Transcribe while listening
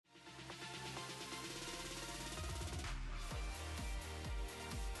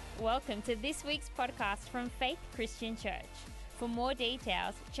Welcome to this week's podcast from Faith Christian Church. For more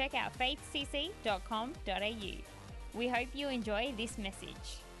details, check out faithcc.com.au. We hope you enjoy this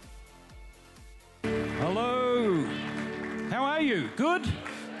message. Hello. How are you? Good?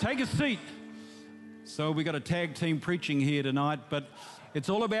 Take a seat. So we got a tag team preaching here tonight, but it's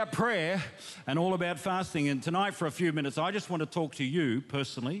all about prayer and all about fasting. And tonight for a few minutes, I just want to talk to you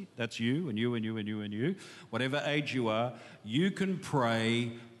personally. That's you and you and you and you and you. Whatever age you are, you can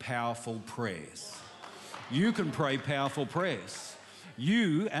pray powerful prayers. You can pray powerful prayers.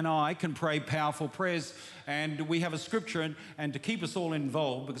 You and I can pray powerful prayers, and we have a scripture, and to keep us all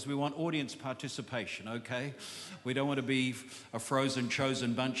involved, because we want audience participation, okay? We don't want to be a frozen,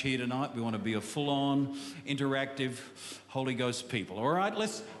 chosen bunch here tonight. We want to be a full-on, interactive, Holy Ghost people. All right,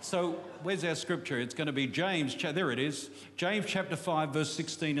 so where's our scripture? It's going to be James, there it is, James chapter 5, verse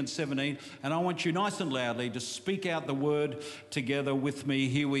 16 and 17, and I want you nice and loudly to speak out the word together with me.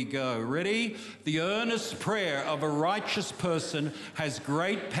 Here we go. Ready? The earnest prayer of a righteous person has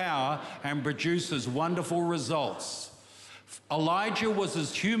great power and produces wonderful results. Elijah was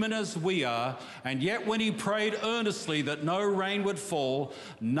as human as we are, and yet when he prayed earnestly that no rain would fall,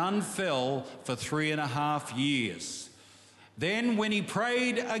 none fell for 3.5 years. Then when he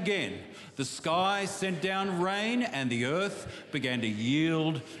prayed again, the sky sent down rain and the earth began to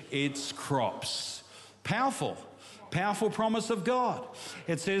yield its crops. Powerful promise of God.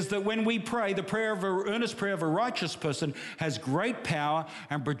 It says that when we pray, the earnest prayer of a righteous person has great power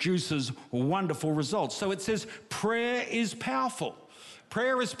and produces wonderful results. So it says prayer is powerful.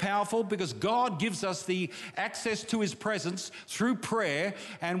 Prayer is powerful because God gives us the access to his presence through prayer,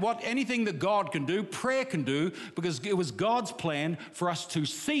 and anything that God can do, prayer can do, because it was God's plan for us to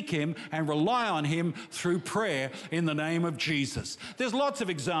seek him and rely on him through prayer in the name of Jesus. There's lots of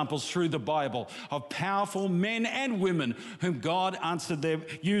examples through the Bible of powerful men and women whom God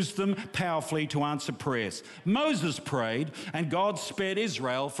used them powerfully to answer prayers. Moses prayed and God spared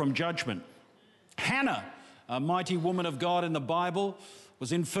Israel from judgment. Hannah, a mighty woman of God in the Bible,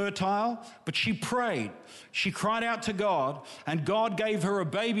 was infertile, but she prayed. She cried out to God, and God gave her a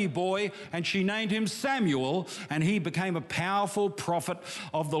baby boy, and she named him Samuel, and he became a powerful prophet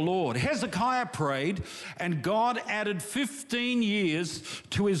of the Lord. Hezekiah prayed, and God added 15 years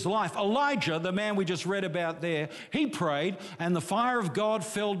to his life. Elijah, the man we just read about there, he prayed, and the fire of God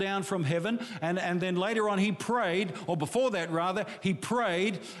fell down from heaven, and then later on he prayed, or before that rather, he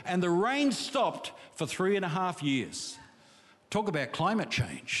prayed, and the rain stopped for 3.5 years. Talk about climate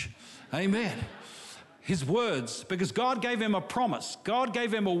change. Amen. His words, because God gave him a promise. God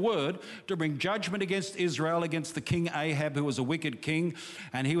gave him a word to bring judgment against Israel, against the king Ahab, who was a wicked king,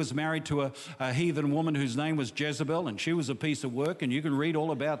 and he was married to a heathen woman whose name was Jezebel, and she was a piece of work, and you can read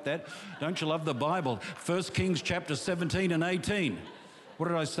all about that. Don't you love the Bible? 1 Kings chapter 17 and 18. What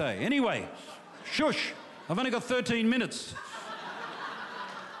did I say? Anyway, shush, I've only got 13 minutes.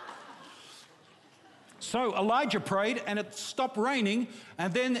 So Elijah prayed and it stopped raining,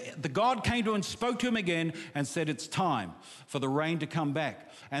 and then the God came to him and spoke to him again and said, it's time for the rain to come back.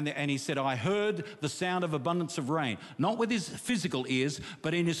 And he said, I heard the sound of abundance of rain, not with his physical ears,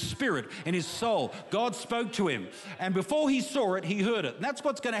 but in his spirit, in his soul. God spoke to him, and before he saw it, he heard it. And that's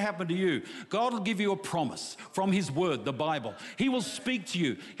what's going to happen to you. God will give you a promise from his word, the Bible. He will speak to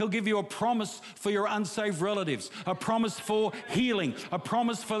you. He'll give you a promise for your unsaved relatives, a promise for healing, a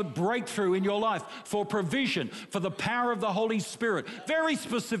promise for breakthrough in your life, for provision, for the power of the Holy Spirit, very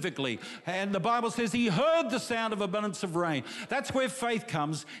specifically. And the Bible says he heard the sound of abundance of rain. That's where faith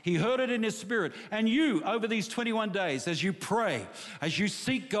comes. He heard it in his spirit. And you, over these 21 days, as you pray, as you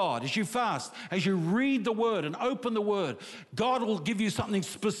seek God, as you fast, as you read the word and open the word, God will give you something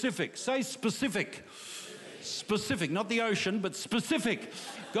specific. Say specific. Specific, not the ocean, but specific.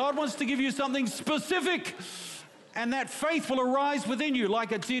 God wants to give you something specific. And that faith will arise within you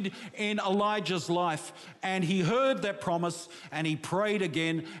like it did in Elijah's life. And he heard that promise and he prayed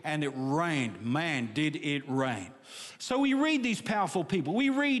again and it rained. Man, did it rain. So we read these powerful people. We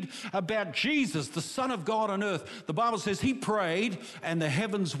read about Jesus, the Son of God on earth. The Bible says he prayed and the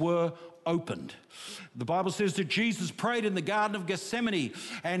heavens were opened. The Bible says that Jesus prayed in the Garden of Gethsemane,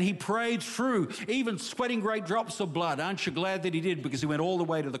 and he prayed through, even sweating great drops of blood. Aren't you glad that he did? Because he went all the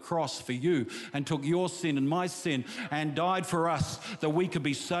way to the cross for you and took your sin and my sin and died for us that we could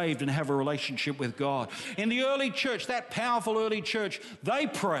be saved and have a relationship with God. In the early church, that powerful early church, they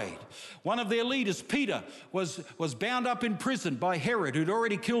prayed. One of their leaders, Peter, was bound up in prison by Herod, who'd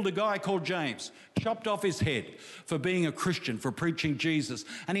already killed a guy called James, chopped off his head for being a Christian, for preaching Jesus.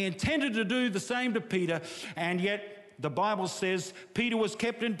 And he intended to do the same to Peter, and yet the Bible says Peter was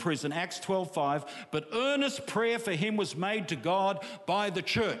kept in prison, Acts 12:5, but earnest prayer for him was made to God by the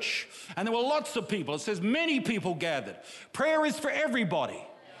church. And there were lots of people. It says many people gathered. Prayer is for everybody.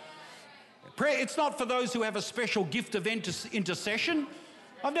 Prayer, it's not for those who have a special gift of intercession.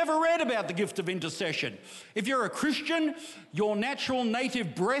 I've never read about the gift of intercession. If you're a Christian, your natural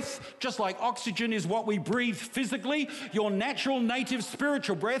native breath, just like oxygen is what we breathe physically, your natural native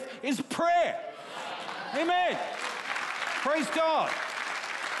spiritual breath is prayer. Amen. Praise God.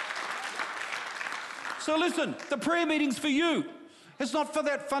 So listen, the prayer meeting's for you. It's not for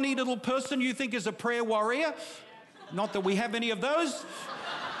that funny little person you think is a prayer warrior. Not that we have any of those.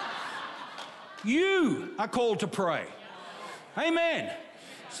 You are called to pray. Amen.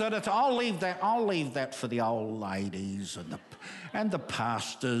 So I'll leave that for the old ladies and the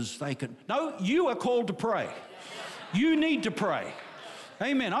pastors. No, you are called to pray. You need to pray.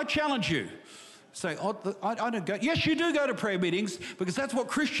 Amen. I challenge you. Say, I don't go. Yes, you do go to prayer meetings because that's what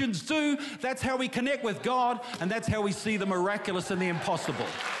Christians do. That's how we connect with God, and that's how we see the miraculous and the impossible.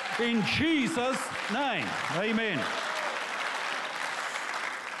 In Jesus' name. Amen.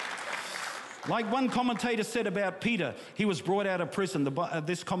 Like one commentator said about Peter, he was brought out of prison.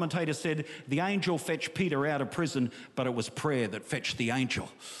 This commentator said, the angel fetched Peter out of prison, but it was prayer that fetched the angel.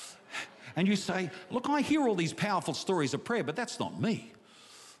 And you say, look, I hear all these powerful stories of prayer, but that's not me.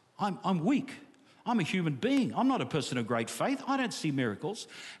 I'm weak. I'm a human being. I'm not a person of great faith. I don't see miracles.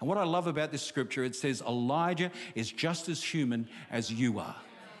 And what I love about this scripture, it says Elijah is just as human as you are.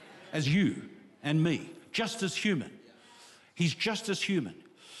 As you and me. Just as human. He's just as human.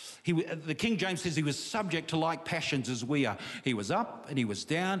 The King James says he was subject to like passions as we are. He was up and he was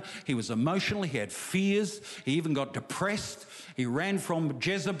down. He was emotional. He had fears. He even got depressed. He ran from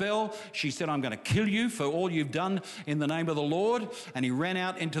Jezebel. She said, I'm going to kill you for all you've done in the name of the Lord. And he ran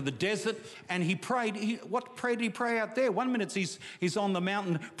out into the desert and he prayed. What prayer did he pray out there? 1 minute he's on the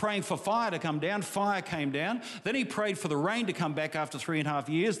mountain praying for fire to come down. Fire came down. Then he prayed for the rain to come back after 3.5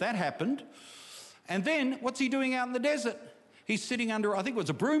 years. That happened. And then what's he doing out in the desert? He's sitting under, I think it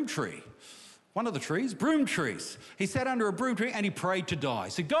was a broom tree. One of the trees, broom trees. He sat under a broom tree and he prayed to die.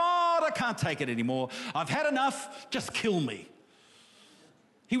 He said, God, I can't take it anymore. I've had enough. Just kill me.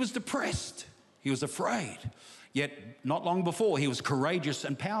 He was depressed. He was afraid. Yet not long before, he was courageous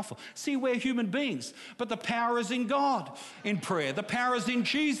and powerful. See, we're human beings, but the power is in God in prayer. The power is in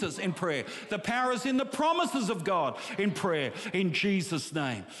Jesus in prayer. The power is in the promises of God in prayer in Jesus'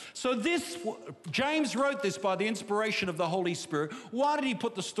 name. So James wrote this by the inspiration of the Holy Spirit. Why did he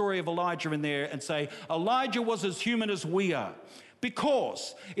put the story of Elijah in there and say, Elijah was as human as we are?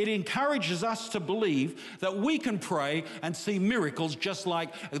 Because it encourages us to believe that we can pray and see miracles just like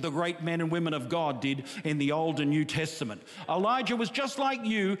the great men and women of God did in the Old and New Testament. Elijah was just like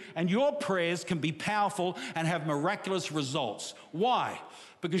you, and your prayers can be powerful and have miraculous results. Why?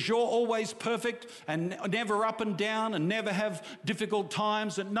 Because you're always perfect and never up and down and never have difficult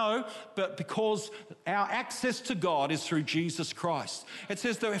times. And no, but because our access to God is through Jesus Christ. It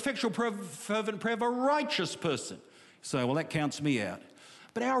says the effectual fervent prayer of a righteous person. So, well, that counts me out.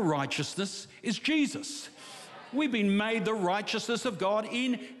 But our righteousness is Jesus. We've been made the righteousness of God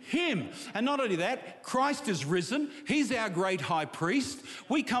in him. And not only that, Christ is risen. He's our great high priest.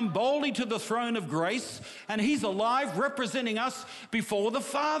 We come boldly to the throne of grace, and he's alive representing us before the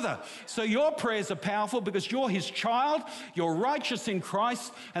Father. So your prayers are powerful because you're his child, you're righteous in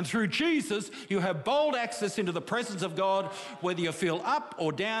Christ, and through Jesus, you have bold access into the presence of God. Whether you feel up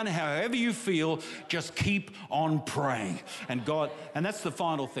or down, however you feel, just keep on praying. And that's the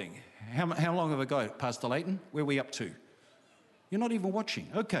final thing. How long have I got, Pastor Leighton? Where are we up to? You're not even watching.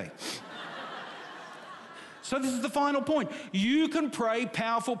 Okay. So this is the final point. You can pray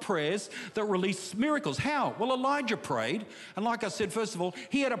powerful prayers that release miracles. How? Well, Elijah prayed. And like I said, first of all,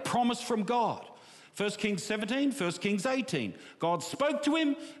 he had a promise from God. 1 Kings 17, 1 Kings 18. God spoke to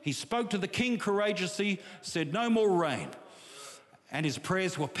him. He spoke to the king courageously, said, no more rain. And his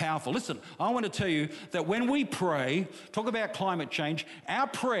prayers were powerful. Listen, I want to tell you that when we pray, talk about climate change, our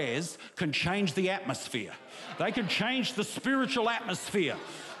prayers can change the atmosphere. They can change the spiritual atmosphere.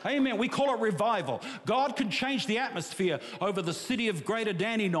 Amen. We call it revival. God can change the atmosphere over the city of Greater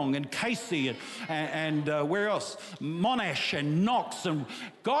Dandenong and Casey and where else? Monash and Knox. And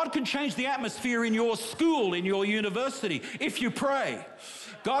God can change the atmosphere in your school, in your university, if you pray.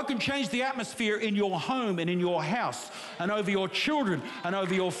 God can change the atmosphere in your home and in your house and over your children and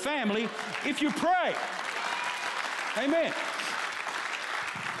over your family if you pray. Amen.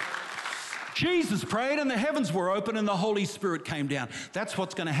 Jesus prayed and the heavens were open and the Holy Spirit came down. That's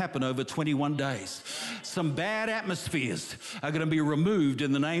what's going to happen over 21 days. Some bad atmospheres are going to be removed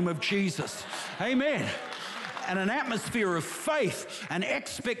in the name of Jesus. Amen. And an atmosphere of faith and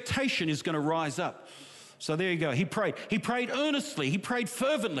expectation is going to rise up. So there you go. He prayed. He prayed earnestly. He prayed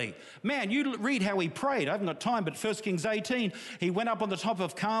fervently. Man, you read how he prayed. I haven't got time, but 1 Kings 18, he went up on the top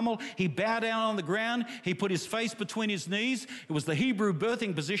of Carmel. He bowed down on the ground. He put his face between his knees. It was the Hebrew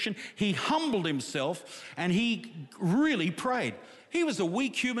birthing position. He humbled himself, and he really prayed. He was a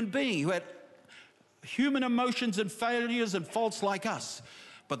weak human being who had human emotions and failures and faults like us.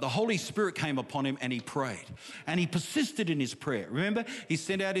 But the Holy Spirit came upon him, and he prayed. And he persisted in his prayer. Remember, he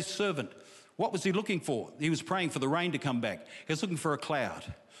sent out his servant. What was he looking for? He was praying for the rain to come back. He was looking for a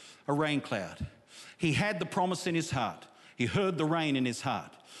cloud, a rain cloud. He had the promise in his heart. He heard the rain in his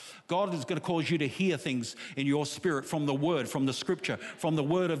heart. God is going to cause you to hear things in your spirit from the Word, from the Scripture, from the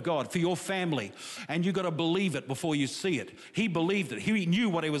Word of God for your family. And you've got to believe it before you see it. He believed it. He knew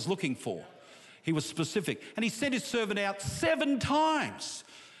what he was looking for. He was specific. And he sent his servant out 7 times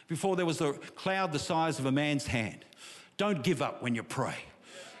before there was a cloud the size of a man's hand. Don't give up when you pray.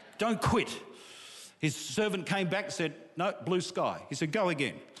 Don't quit. His servant came back and said, no, blue sky. He said, go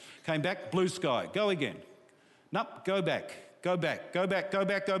again. Came back, blue sky. Go again. Nope, go back. Go back, go back, go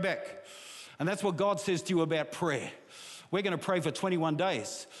back, go back. And that's what God says to you about prayer. We're going to pray for 21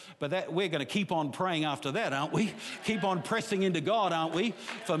 days, but we're going to keep on praying after that, aren't we? Keep on pressing into God, aren't we?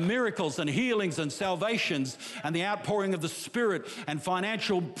 For miracles and healings and salvations and the outpouring of the Spirit and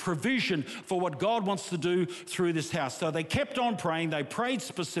financial provision for what God wants to do through this house. So they kept on praying. They prayed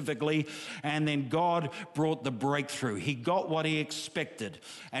specifically, and then God brought the breakthrough. He got what he expected.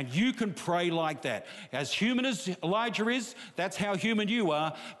 And you can pray like that. As human as Elijah is, that's how human you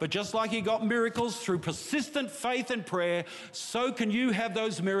are. But just like he got miracles through persistent faith and prayer, so can you have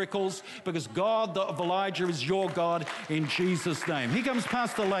those miracles, because God of Elijah is your God, in Jesus' name. Here comes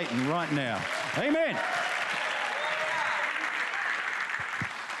Pastor Leighton right now. Amen.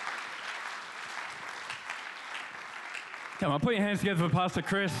 Come on, put your hands together for Pastor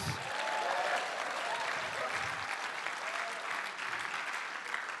Chris.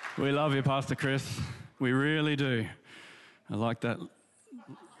 We love you, Pastor Chris. We really do. I like that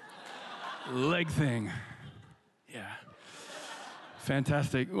leg thing. Yeah.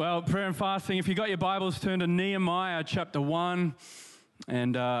 Fantastic. Well, prayer and fasting. If you got your Bibles, turn to Nehemiah chapter 1.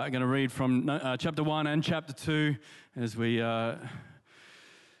 And I'm going to read from chapter 1 and chapter 2 as we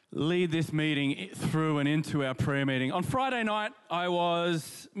lead this meeting through and into our prayer meeting. On Friday night, I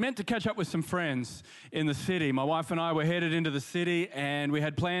was meant to catch up with some friends in the city. My wife and I were headed into the city, and we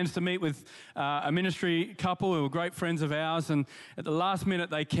had plans to meet with a ministry couple who were great friends of ours, and at the last minute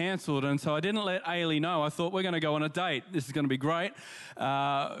they cancelled, and so I didn't let Ailey know. I thought, we're going to go on a date. This is going to be great.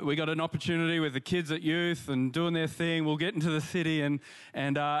 We got an opportunity with the kids at youth and doing their thing. We'll get into the city and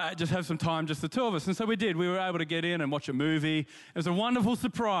just have some time, just the two of us. And so we did. We were able to get in and watch a movie. It was a wonderful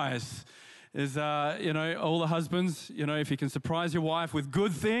surprise. Is, all the husbands, if you can surprise your wife with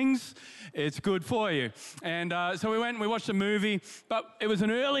good things, it's good for you. And so we went and we watched a movie, but it was an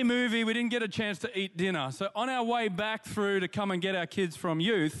early movie. We didn't get a chance to eat dinner. So on our way back through to come and get our kids from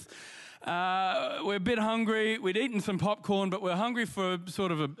youth, we're a bit hungry. We'd eaten some popcorn, but we're hungry for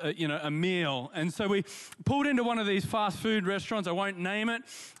sort of a meal. And so we pulled into one of these fast food restaurants. I won't name it,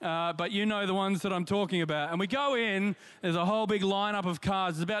 but you know the ones that I'm talking about. And we go in. There's a whole big lineup of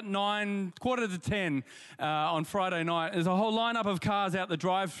cars. It's about 9:45 on Friday night. There's a whole lineup of cars out the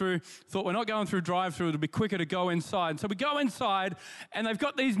drive-through. Thought, we're not going through drive-through. It'll be quicker to go inside. So we go inside, and they've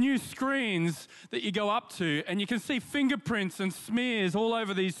got these new screens that you go up to, and you can see fingerprints and smears all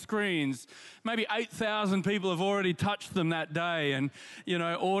over these screens. Maybe 8,000 people have already touched them that day and,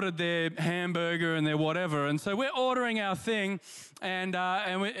 ordered their hamburger and their whatever. And so we're ordering our thing, and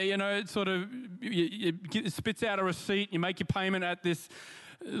we, it sort of it spits out a receipt. You make your payment at this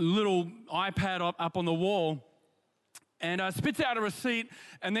little iPad up on the wall, and spits out a receipt,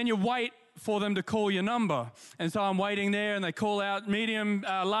 and then you wait for them to call your number. And so I'm waiting there, and they call out medium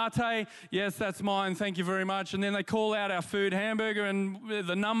latte. Yes, that's mine. Thank you very much. And then they call out our food, hamburger, and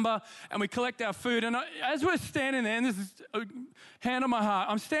the number, and we collect our food. And as we're standing there, and this is a hand on my heart,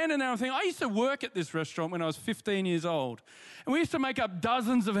 I'm standing there and thinking, I used to work at this restaurant when I was 15 years old. And we used to make up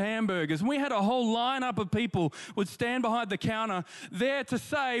dozens of hamburgers. And we had a whole lineup of people would stand behind the counter there to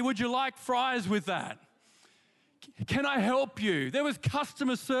say, would you like fries with that? Can I help you? There was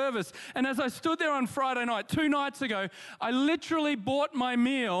customer service. And as I stood there on Friday night, 2 nights ago, I literally bought my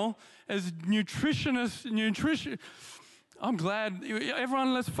meal as nutrition. I'm glad,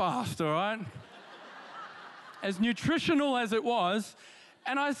 everyone let's fast, all right? As nutritional as it was.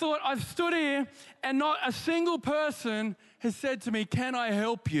 And I thought, I've stood here and not a single person has said to me, can I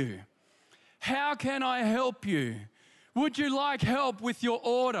help you? How can I help you? Would you like help with your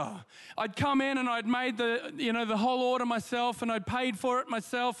order? I'd come in and I'd made the whole order myself, and I'd paid for it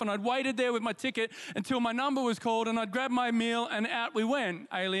myself, and I'd waited there with my ticket until my number was called, and I'd grab my meal and out we went,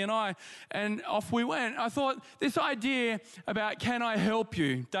 Ailey and I, and off we went. I thought this idea about can I help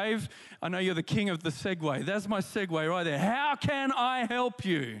you? Dave, I know you're the king of the segue. That's my segue right there. How can I help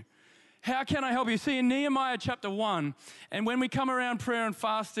you? How can I help you? See, in Nehemiah chapter 1, and when we come around prayer and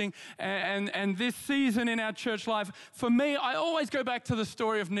fasting and this season in our church life, for me, I always go back to the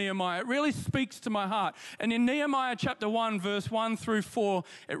story of Nehemiah. It really speaks to my heart. And in Nehemiah chapter 1, verse 1 through 4,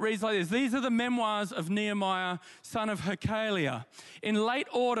 it reads like this. These are the memoirs of Nehemiah, son of Hakaliah. In late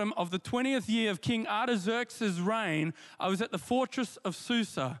autumn of the 20th year of King Artaxerxes' reign, I was at the fortress of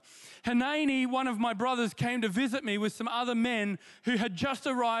Susa. Hanani, one of my brothers, came to visit me with some other men who had just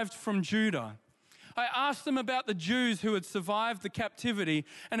arrived from Judah. I asked them about the Jews who had survived the captivity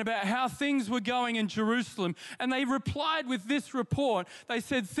and about how things were going in Jerusalem, and they replied with this report. They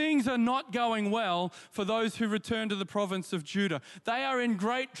said, things are not going well for those who return to the province of Judah. They are in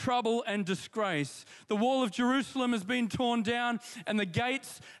great trouble and disgrace. The wall of Jerusalem has been torn down and the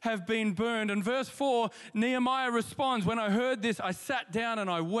gates have been burned. And verse 4, Nehemiah responds, when I heard this, I sat down and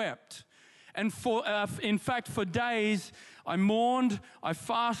I wept. And in fact, for days, I mourned, I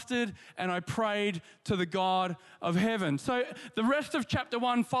fasted, and I prayed to the God of heaven. So the rest of chapter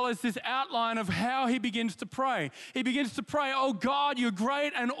 1 follows this outline of how he begins to pray. He begins to pray, oh God, you're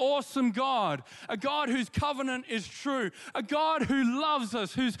great and awesome God, a God whose covenant is true, a God who loves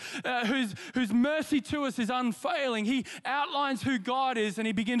us, whose mercy to us is unfailing. He outlines who God is and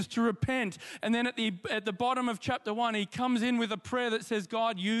he begins to repent. And then at the bottom of chapter 1, he comes in with a prayer that says,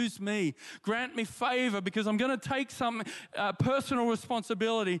 God, use me, grant me favor, because I'm going to take some personal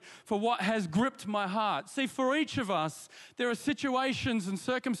responsibility for what has gripped my heart. See, for each of us, there are situations and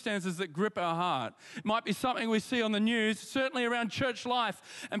circumstances that grip our heart. It might be something we see on the news, certainly around church life,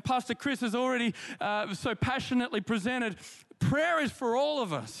 and Pastor Chris has already so passionately presented. Prayer is for all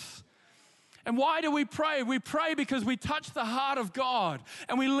of us. And why do we pray? We pray because we touch the heart of God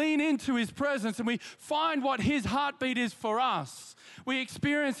and we lean into his presence and we find what his heartbeat is for us. We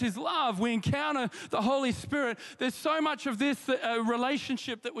experience his love. We encounter the Holy Spirit. There's so much of this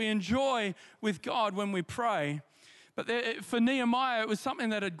relationship that we enjoy with God when we pray. But for Nehemiah, it was something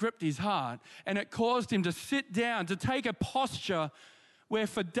that had gripped his heart, and it caused him to sit down, to take a posture where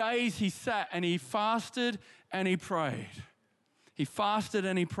for days he sat and he fasted and he prayed. He fasted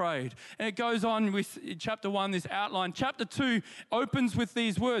and he prayed. And it goes on with chapter 1, this outline. Chapter 2 opens with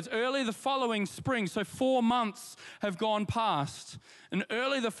these words. Early the following spring, so 4 months have gone past. And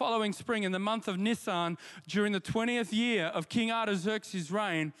early the following spring, in the month of Nisan, during the 20th year of King Artaxerxes'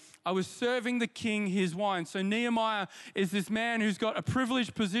 reign, I was serving the king his wine. So Nehemiah is this man who's got a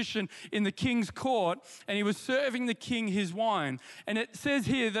privileged position in the king's court, and he was serving the king his wine. And it says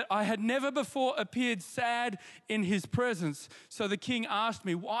here that I had never before appeared sad in his presence. So the king asked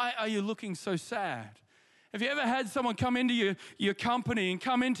me, why are you looking so sad? Have you ever had someone come into your company and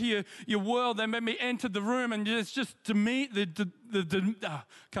come into your world, they maybe entered the room and it's just the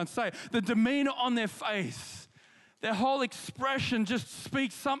demeanor on their face? Their whole expression just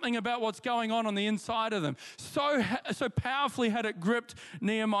speaks something about what's going on the inside of them. So powerfully had it gripped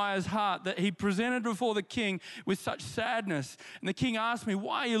Nehemiah's heart that he presented before the king with such sadness. And the king asked me,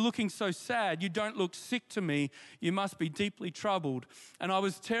 why are you looking so sad? You don't look sick to me. You must be deeply troubled. And I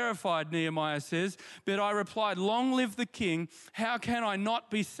was terrified, Nehemiah says, but I replied, long live the king. How can I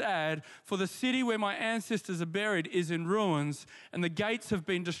not be sad? For the city where my ancestors are buried is in ruins, and the gates have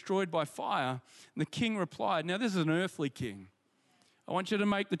been destroyed by fire. And the king replied, now this is an earthly king. I want you to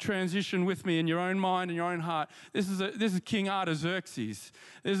make the transition with me in your own mind and your own heart. This is King Artaxerxes.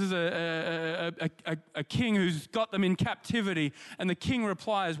 This is a king who's got them in captivity. And the king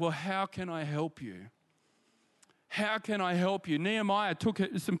replies, well, how can I help you? How can I help you? Nehemiah took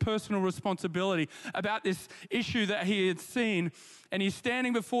some personal responsibility about this issue that he had seen, and he's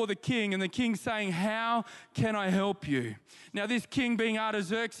standing before the king, and the king's saying, how can I help you? Now, this king being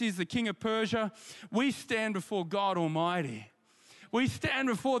Artaxerxes, the king of Persia, we stand before God Almighty. We stand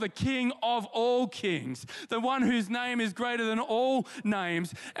before the King of all kings, the one whose name is greater than all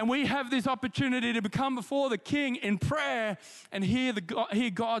names. And we have this opportunity to come before the King in prayer and hear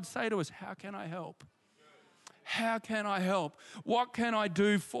God say to us, how can I help? How can I help? What can I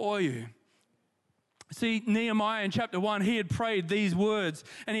do for you? See, Nehemiah in chapter 1, he had prayed these words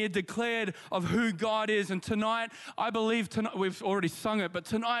and he had declared of who God is. And tonight, I believe we've already sung it, but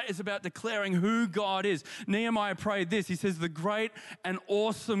tonight is about declaring who God is. Nehemiah prayed this. He says, the great and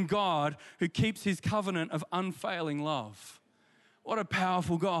awesome God who keeps his covenant of unfailing love. What a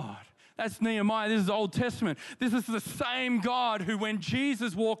powerful God. That's Nehemiah. This is Old Testament. This is the same God who, when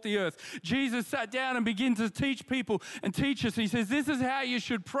Jesus walked the earth, Jesus sat down and began to teach people and teach us. He says, this is how you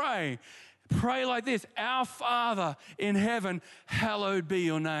should pray. Pray like this: Our Father in heaven, hallowed be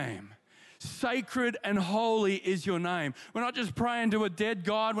your name. Sacred and holy is your name. We're not just praying to a dead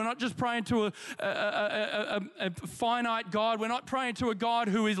God. We're not just praying to a finite God. We're not praying to a God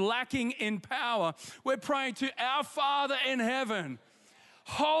who is lacking in power. We're praying to our Father in heaven.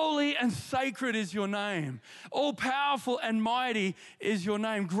 Holy and sacred is your name. All powerful and mighty is your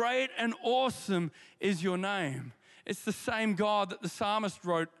name. Great and awesome is your name. It's the same God that the psalmist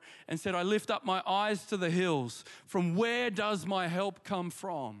wrote and said, I lift up my eyes to the hills. From where does my help come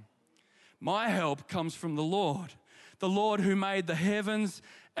from? My help comes from the Lord who made the heavens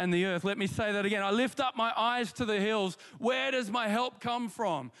and the earth. Let me say that again. I lift up my eyes to the hills. Where does my help come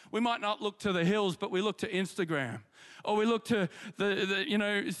from? We might not look to the hills, but we look to Instagram. Or we look to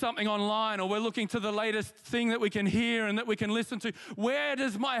something online, or we're looking to the latest thing that we can hear and that we can listen to. Where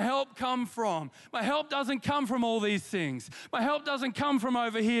does my help come from? My help doesn't come from all these things. My help doesn't come from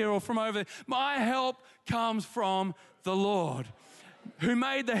over here or from over there. My help comes from the Lord, who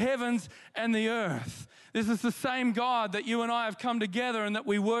made the heavens and the earth. This is the same God that you and I have come together and that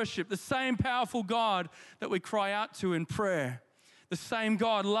we worship, the same powerful God that we cry out to in prayer, the same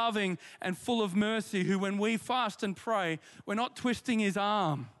God, loving and full of mercy, who when we fast and pray, we're not twisting his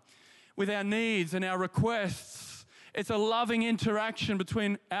arm with our needs and our requests. It's a loving interaction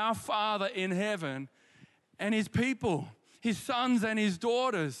between our Father in heaven and his people, his sons and his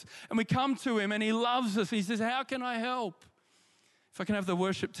daughters. And we come to him and he loves us. He says, how can I help? If I can have the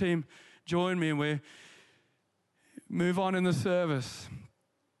worship team join me and we move on in the service.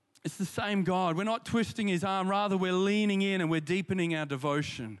 It's the same God. We're not twisting his arm. Rather, we're leaning in and we're deepening our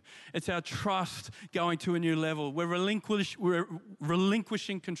devotion. It's our trust going to a new level. We're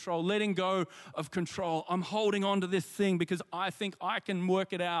relinquishing control, letting go of control. I'm holding on to this thing because I think I can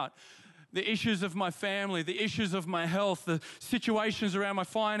work it out. The issues of my family, the issues of my health, the situations around my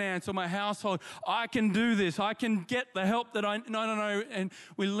finance or my household. I can do this. I can get the help that no. And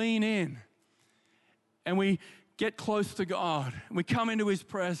we lean in and we get close to God. And we come into his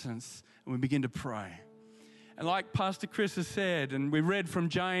presence and we begin to pray. And like Pastor Chris has said, and we read from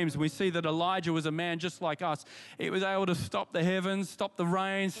James, we see that Elijah was a man just like us. He was able to stop the heavens, stop the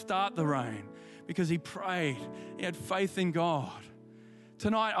rain, start the rain because he prayed. He had faith in God.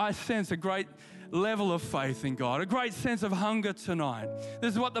 Tonight, I sense a great level of faith in God, a great sense of hunger tonight.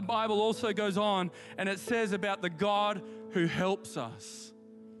 This is what the Bible also goes on, and it says about the God who helps us.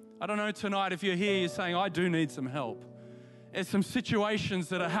 I don't know tonight if you're here, you're saying, I do need some help. There's some situations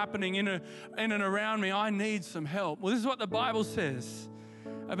that are happening in and around me. I need some help. Well, this is what the Bible says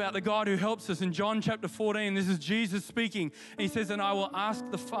about the God who helps us. In John chapter 14, this is Jesus speaking. He says, and I will ask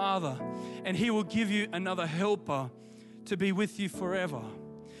the Father, and he will give you another helper to be with you forever.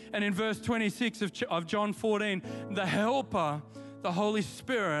 And in verse 26 of John 14, the helper, the Holy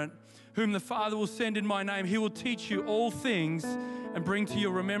Spirit, whom the Father will send in my name, he will teach you all things and bring to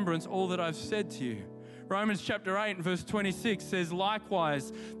your remembrance all that I've said to you. Romans chapter 8 and verse 26 says,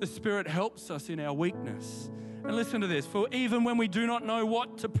 likewise, the Spirit helps us in our weakness. And listen to this, for even when we do not know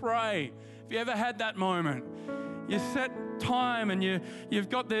what to pray, have you ever had that moment? You set time and you've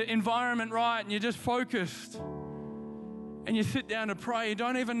got the environment right and you're just focused. And you sit down to pray,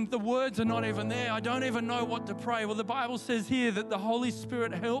 the words are not even there. I don't even know what to pray. Well, the Bible says here that the Holy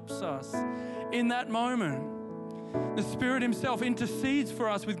Spirit helps us in that moment. The Spirit himself intercedes for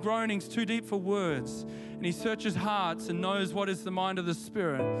us with groanings too deep for words. And he searches hearts and knows what is the mind of the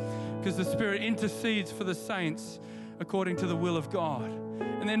Spirit, because the Spirit intercedes for the saints according to the will of God.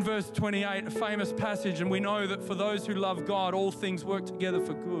 And then verse 28, a famous passage, and we know that for those who love God, all things work together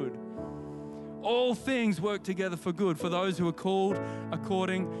for good. All things work together for good for those who are called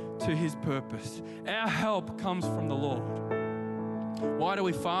according to his purpose. Our help comes from the Lord. Why do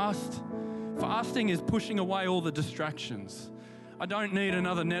we fast? Fasting is pushing away all the distractions. I don't need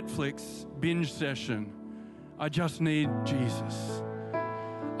another Netflix binge session. I just need Jesus.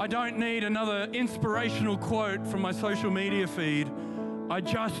 I don't need another inspirational quote from my social media feed. I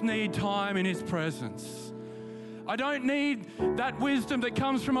just need time in his presence. I don't need that wisdom that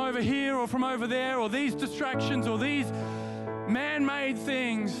comes from over here or from over there or these distractions or these man-made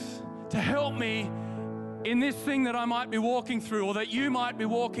things to help me in this thing that I might be walking through or that you might be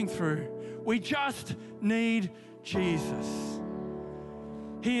walking through. We just need Jesus.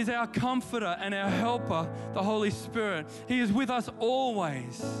 He is our comforter and our helper, the Holy Spirit. He is with us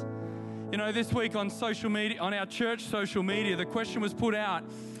always. You know, this week on social media, on our church social media, the question was put out,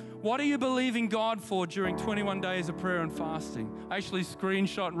 What are you believing God for during 21 days of prayer and fasting? I actually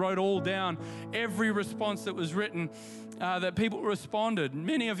screenshot and wrote all down every response that was written, that people responded.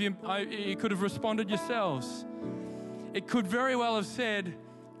 Many of you could have responded yourselves. It could very well have said,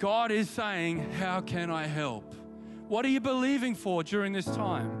 God is saying, how can I help? What are you believing for during this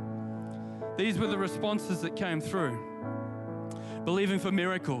time? These were the responses that came through. Believing for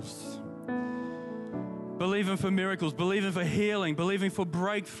miracles. Believing for miracles, believing for healing, believing for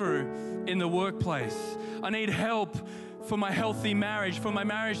breakthrough in the workplace. I need help for my healthy marriage, for my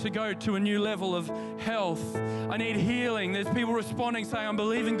marriage to go to a new level of health. I need healing. There's people responding saying, I'm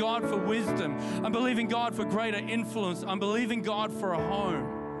believing God for wisdom. I'm believing God for greater influence. I'm believing God for a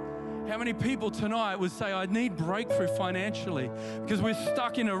home. How many people tonight would say, I need breakthrough financially because we're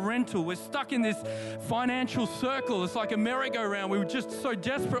stuck in a rental. We're stuck in this financial circle. It's like a merry-go-round. We just so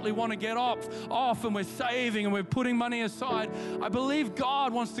desperately want to get off, and we're saving and we're putting money aside. I believe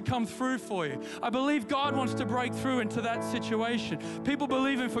God wants to come through for you. I believe God wants to break through into that situation. People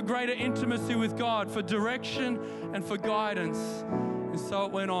believing for greater intimacy with God, for direction and for guidance. And so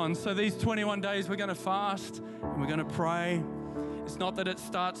it went on. So these 21 days we're going to fast and we're going to pray. It's not that it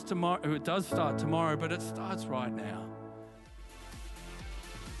starts tomorrow, it does start tomorrow, but it starts right now.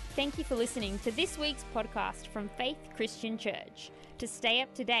 Thank you for listening to this week's podcast from Faith Christian Church. To stay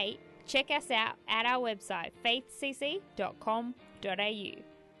up to date, check us out at our website faithcc.com.au.